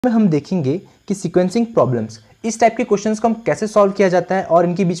में हम देखेंगे कि सीक्वेंसिंग प्रॉब्लम्स इस टाइप के क्वेश्चंस को हम कैसे सॉल्व किया जाता है और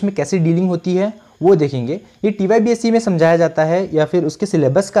इनके बीच में कैसे डीलिंग होती है वो देखेंगे। ये TYBSC में समझाया जाता है या फिर उसके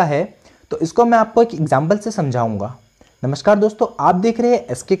सिलेबस का है, तो इसको मैं आपको एक एग्जांपल से समझाऊंगा। नमस्कार दोस्तों, आप देख रहे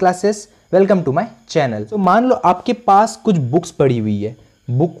हैं SK classes. Welcome to my channel. तो मान लो आपके पास कुछ बुक्स पड़ी हुई है,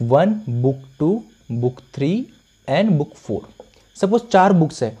 book 1, book 2, book 3 and book 4। Suppose 4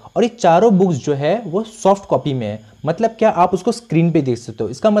 books है और ये चारों बुक्स जो है वो सॉफ्ट कॉपी में है। मतलब क्या, आप उसको स्क्रीन पे देख सकते हो।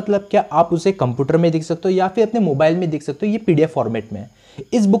 इसका मतलब क्या, आप उसे कंप्यूटर में देख सकते हो या फिर अपने मोबाइल में देख सकते हो। ये PDF फॉर्मेट में है।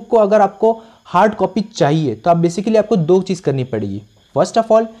 इस बुक को अगर आपको हार्ड कॉपी चाहिए तो आप बेसिकली आपको दो चीज़ करनी पड़ेगी। फर्स्ट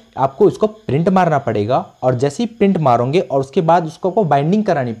ऑफ ऑल आपको इसको प्रिंट मारना पड़ेगा और जैसे ही प्रिंट मारोगे और उसके बाद उसको आपको बाइंडिंग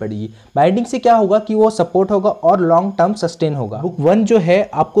करानी पड़ेगी। बाइंडिंग से क्या होगा कि वो सपोर्ट होगा और लॉन्ग टर्म सस्टेन होगा। बुक 1 जो है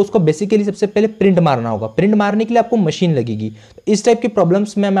आपको उसको बेसिकली सबसे पहले प्रिंट मारना होगा। प्रिंट मारने के लिए आपको मशीन लगेगी। तो इस टाइप की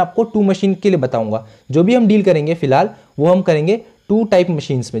प्रॉब्लम्स में मैं आपको 2 मशीन के लिए बताऊंगा। जो भी हम डील करेंगे फिलहाल वो हम करेंगे 2 टाइप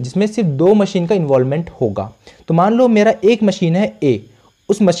मशीन्स में, जिसमें सिर्फ 2 मशीन का इन्वॉल्वमेंट होगा। तो मान लो मेरा एक मशीन है A।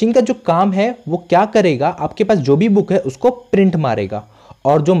 उस मशीन का जो काम है वो क्या करेगा, आपके पास जो भी बुक है उसको प्रिंट मारेगा।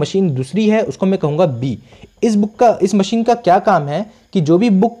 और जो मशीन दूसरी है उसको मैं कहूँगा B। इस मशीन का क्या काम है कि जो भी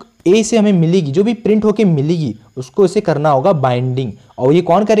बुक A से हमें मिलेगी, जो भी प्रिंट होके मिलेगी, उसको इसे करना होगा बाइंडिंग। और ये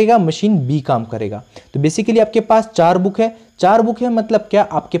कौन करेगा? मशीन B काम करेगा। तो बेसिकली आपके पास 4 बुक है। 4 बुक है मतलब क्या,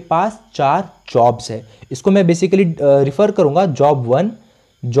 आपके पास 4 जॉब्स है। इसको मैं बेसिकली रिफर करूँगा job 1,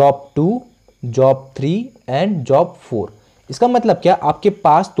 job 2, job 3 and job 4। इसका मतलब क्या, आपके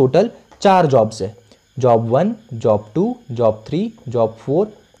पास टोटल 4 जॉब्स है। Job 1, job 2, job 3, job 4,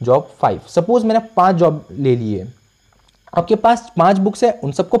 job 5। Suppose मैंने 5 जॉब ले लिए। आपके पास 5 बुक्स है,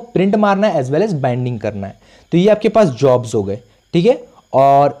 उन सबको प्रिंट मारना है एज वेल एज बाइंडिंग करना है। तो ये आपके पास जॉब्स हो गए, ठीक है।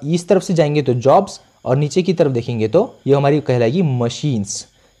 और इस तरफ से जाएंगे तो जॉब्स, और नीचे की तरफ देखेंगे तो ये हमारी कहलाएगी मशीन्स,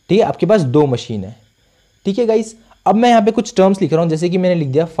 ठीक है। आपके पास 2 मशीन है, ठीक है गाइस। अब मैं यहाँ पे कुछ टर्म्स लिख रहा हूँ, जैसे कि मैंने लिख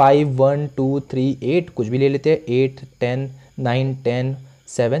दिया 5, 1, 2, 3, 8, कुछ भी ले लेते हैं, 8, 10, 9, 10,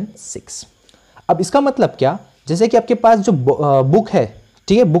 7, 6। अब इसका मतलब क्या, जैसे कि आपके पास जो बुक है,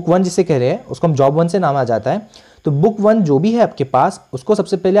 ठीक है, बुक 1 जिसे कह रहे हैं उसको हम जॉब 1 से नाम आ जाता है। तो बुक 1 जो भी है आपके पास, उसको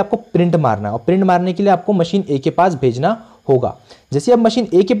सबसे पहले आपको प्रिंट मारना है और प्रिंट मारने के लिए आपको मशीन A के पास भेजना होगा। जैसे आप मशीन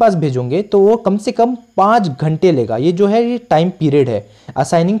A के पास भेजोगे तो वो कम से कम 5 घंटे लेगा। ये जो है ये टाइम पीरियड है,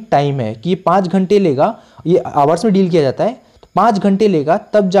 असाइनिंग टाइम है कि ये 5 घंटे लेगा। ये आवर्स में डील किया जाता है। तो 5 घंटे लेगा,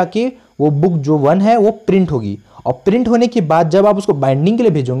 तब जाके वो बुक जो 1 है वो प्रिंट होगी। और प्रिंट होने के बाद जब आप उसको बाइंडिंग के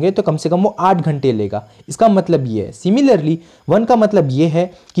लिए भेजोगे तो कम से कम वो 8 घंटे लेगा। इसका मतलब ये है। सिमिलरली 1 का मतलब ये है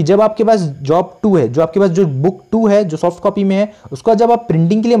कि जब आपके पास जॉब 2 है, जो आपके पास जो बुक 2 है जो सॉफ्ट कॉपी में है, उसका जब आप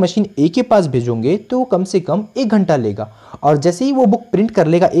प्रिंटिंग के लिए मशीन A के पास भेजोगे तो वो कम से कम 1 घंटा लेगा। और जैसे ही वो बुक प्रिंट कर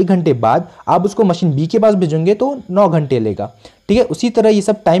लेगा 1 घंटे बाद, आप उसको मशीन B के पास भेजोगे तो 9 घंटे लेगा, ठीक है। उसी तरह ये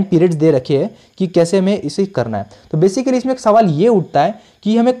सब टाइम पीरियड्स दे रखे हैं कि कैसे हमें इसे करना है। तो बेसिकली इसमें एक सवाल ये उठता है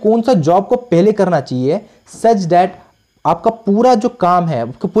कि हमें कौन सा जॉब को पहले करना चाहिए, सच दैट आपका पूरा जो काम है,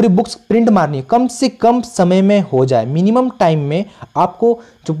 आपको पूरी बुक्स प्रिंट मारनी है, कम से कम समय में हो जाए। मिनिमम टाइम में आपको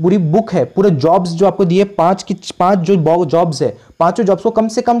जो पूरी बुक है, पूरे जॉब्स जो आपको दिए 5 जो जॉब्स है, 5 जॉब्स को कम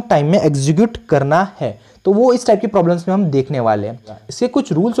से कम टाइम में एग्जीक्यूट करना है। तो वो इस टाइप की प्रॉब्लम्स में हम देखने वाले हैं। इसके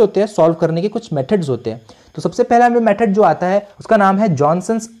कुछ रूल्स होते हैं, सॉल्व करने के कुछ मेथड्स होते हैं। तो सबसे पहला हमें मेथड जो आता है उसका नाम है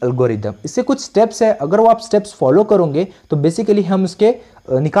जॉनसन्स एल्गोरिथम। इससे कुछ स्टेप्स है, अगर वो आप स्टेप्स फॉलो करोगे तो बेसिकली हम उसके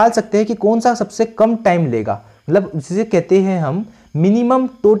निकाल सकते हैं कि कौन सा सबसे कम टाइम लेगा। मतलब जिसे कहते हैं हम मिनिमम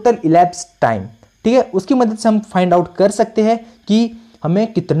टोटल इलैप्स्ड टाइम, ठीक है। उसकी मदद से हम फाइंड आउट कर सकते हैं कि हमें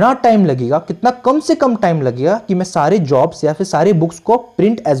कितना टाइम लगेगा, कितना कम से कम टाइम लगेगा कि मैं सारे जॉब्स या फिर सारे बुक्स को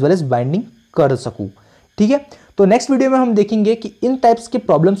print as well as binding कर सकूं, ठीक है। तो नेक्स्ट वीडियो में हम देखेंगे कि इन टाइप्स के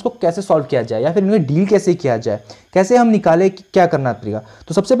प्रॉब्लम्स को कैसे सॉल्व किया जाए या फिर इनमें डील कैसे किया जाए, कैसे हम निकाले कि क्या करना पड़ेगा।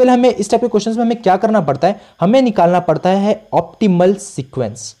 तो सबसे पहले हमें इस टाइप के क्वेश्चंस में हमें क्या करना पड़ता है, हमें निकालना पड़ता है ऑप्टिमल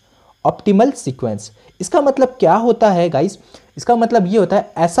सीक्वेंस। ऑप्टिमल सीक्वेंस इसका मतलब क्या होता है गाइस? इसका मतलब ये होता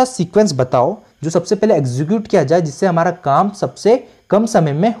है ऐसा सीक्वेंस बताओ जो सबसे पहले एग्जीक्यूट किया जाए, जिससे हमारा काम सबसे कम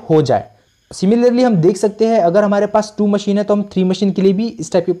समय में हो जाए। सिमिलरली हम देख सकते हैं, अगर हमारे पास 2 मशीन है तो हम 3 मशीन के लिए भी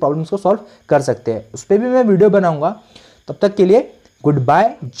इस टाइप की प्रॉब्लम्स को सॉल्व कर सकते हैं। उस पर भी मैं वीडियो बनाऊंगा। तब तक के लिए गुड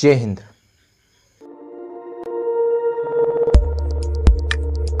बाय, जय हिंद।